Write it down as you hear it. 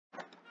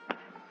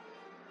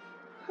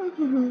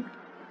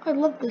I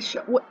love this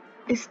show. What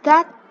is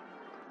that?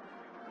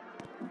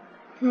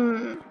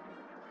 Did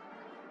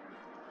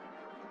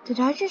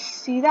I just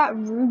see that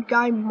rude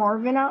guy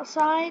Marvin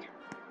outside?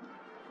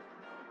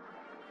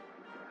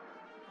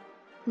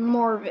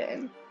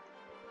 Marvin.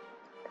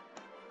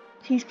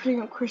 He's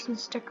putting up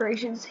Christmas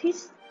decorations. He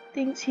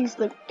thinks he's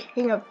the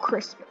king of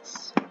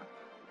Christmas.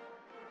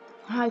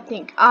 I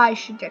think I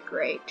should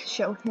decorate to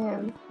show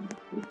him.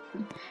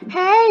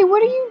 Hey,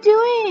 what are you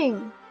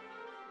doing?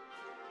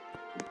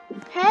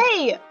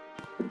 Hey!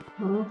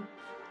 Huh?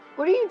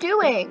 What are you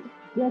doing?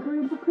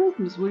 Decorating for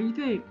Christmas, what do you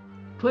think?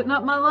 Putting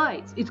up my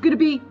lights. It's gonna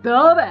be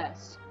the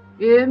best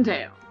in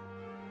town.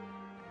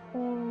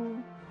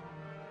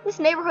 This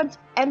neighborhood's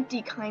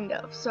empty, kind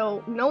of,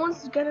 so no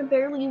one's gonna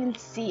barely even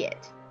see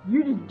it.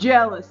 You're just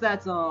jealous,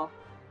 that's all.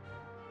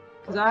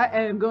 Because I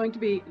am going to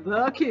be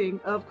the king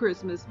of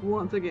Christmas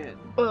once again.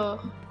 Ugh.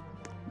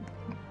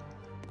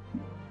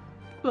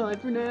 Bye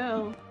for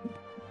now.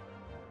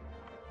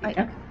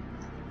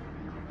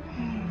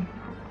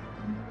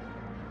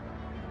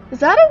 Is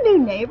that a new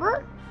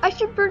neighbor? I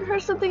should bring her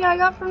something I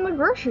got from the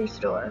grocery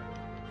store.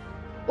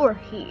 Or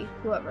he,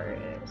 whoever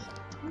it is.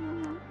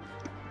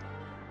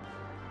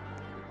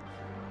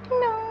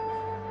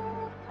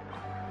 No.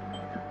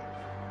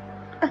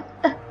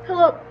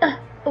 Hello.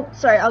 Oh,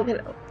 sorry, I'll get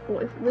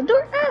away from the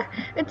door.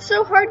 It's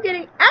so hard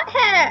getting out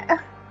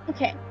here.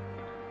 Okay.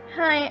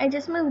 Hi, I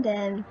just moved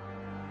in.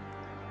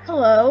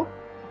 Hello.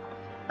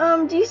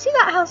 Do you see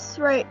that house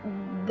right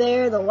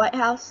there, the White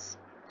House?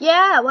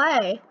 Yeah,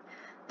 why?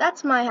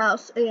 That's my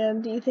house,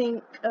 and do you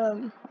think,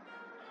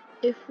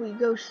 if we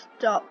go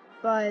stop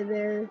by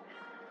there,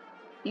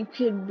 you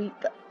could beat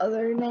the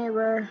other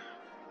neighbor?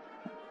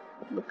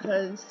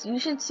 Because you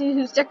should see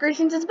whose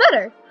decorations is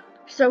better.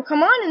 So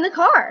come on in the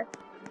car.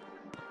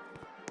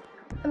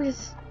 I'm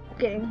just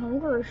getting home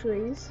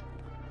groceries.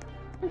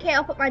 Okay,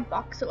 I'll put my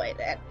box away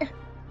then.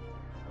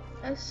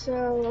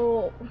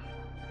 So,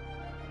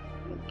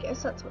 I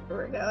guess that's where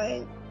we're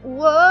going.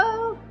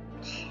 Whoa!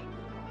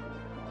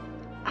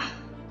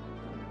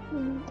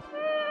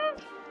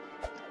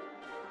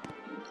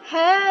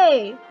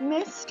 Hey,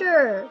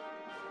 mister!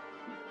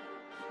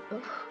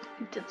 Ugh,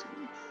 he did something.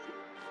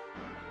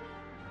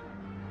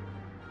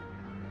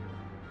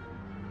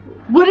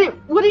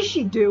 What is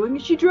she doing?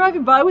 Is she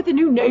driving by with a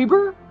new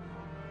neighbor?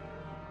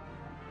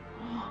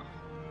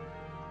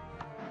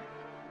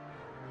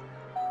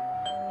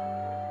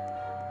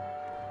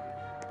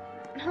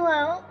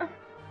 Hello?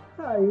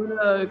 Hi, you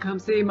wanna come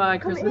see my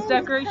Christmas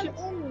decorations?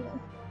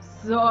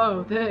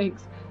 So,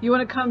 thanks. You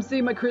wanna come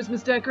see my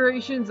Christmas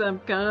decorations? I'm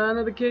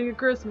kinda the king of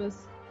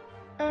Christmas.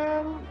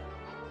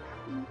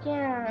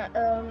 Yeah,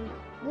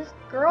 this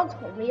girl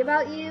told me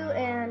about you,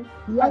 and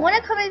Yeah. I want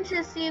to come in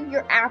to see if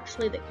you're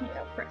actually the king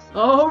of Christmas.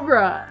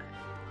 Alright.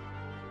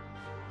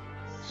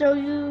 So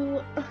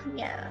you,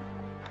 yeah.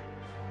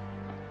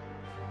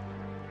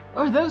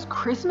 Are those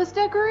Christmas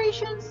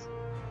decorations?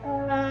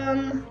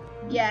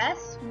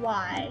 Yes,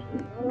 why?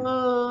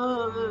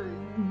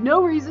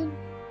 No reason.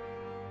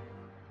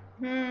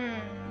 Hmm.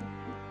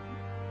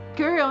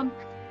 Carry on.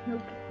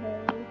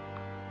 Okay.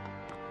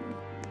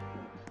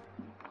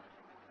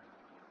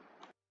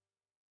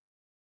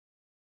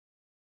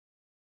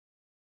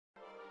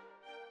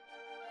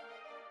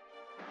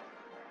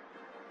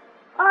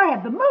 I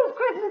have the most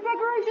Christmas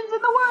decorations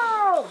in the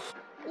world!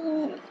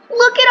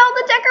 Look at all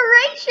the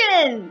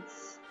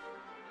decorations!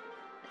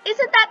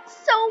 Isn't that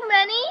so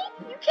many?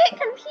 You can't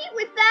compete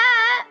with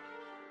that!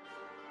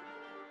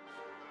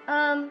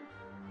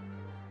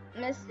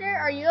 Mister,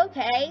 are you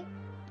okay?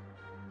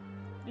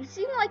 You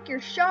seem like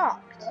you're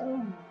shocked.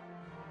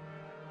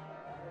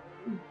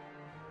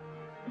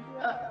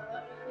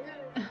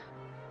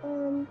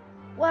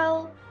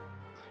 Well,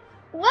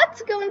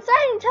 let's go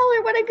inside and tell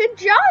her what a good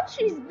job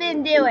she's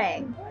been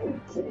doing. I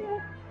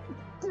can't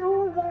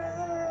do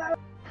that.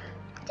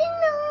 Ding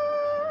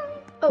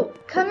dong. Oh,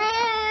 come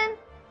in.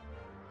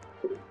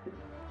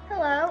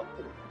 Hello.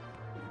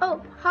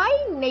 Oh, hi,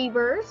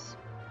 neighbors.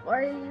 Why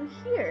are you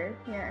here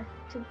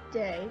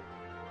today?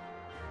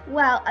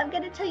 Well, I'm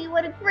gonna tell you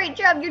what a great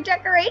job your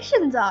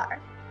decorations are.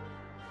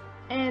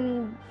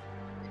 And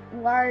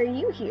why are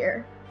you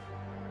here?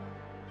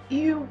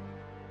 You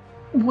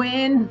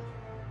win.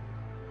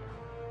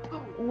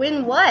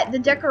 Win what? The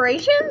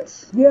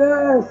decorations?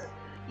 Yes.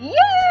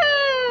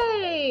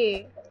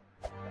 Yay!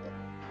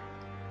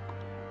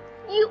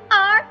 You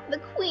are the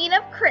queen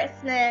of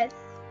Christmas.